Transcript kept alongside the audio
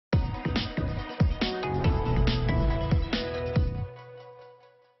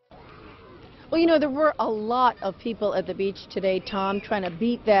Well, you know, there were a lot of people at the beach today, Tom, trying to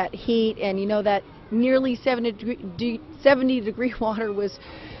beat that heat, and you know that nearly 70-degree water was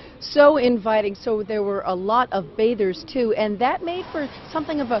so inviting, so there were a lot of bathers too, and that made for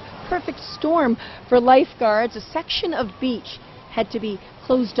something of a perfect storm for lifeguards. A section of beach had to be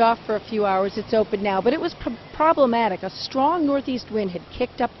closed off for a few hours. It's open now, but it was problematic. A strong northeast wind had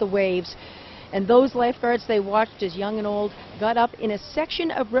kicked up the waves, and those lifeguards, they watched as young and old got up in a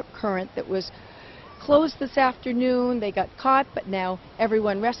section of rip current that was closed this afternoon. They got caught, but now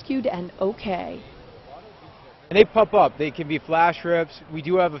everyone rescued and okay. And they pop up. They can be flash rips. We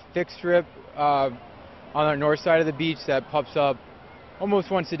do have a fixed rip on our north side of the beach that pops up almost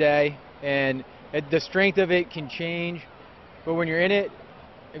once a day, and the strength of it can change, but when you're in it,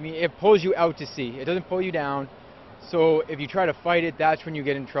 I mean, it pulls you out to sea. It doesn't pull you down, so if you try to fight it, that's when you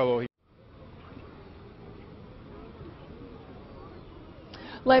get in trouble.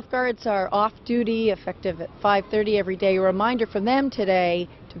 Lifeguards are off duty, effective at 5:30 every day. A reminder from them today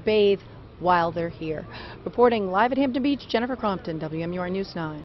to bathe while they're here. Reporting live at Hampton Beach, Jennifer Crompton, WMUR News 9.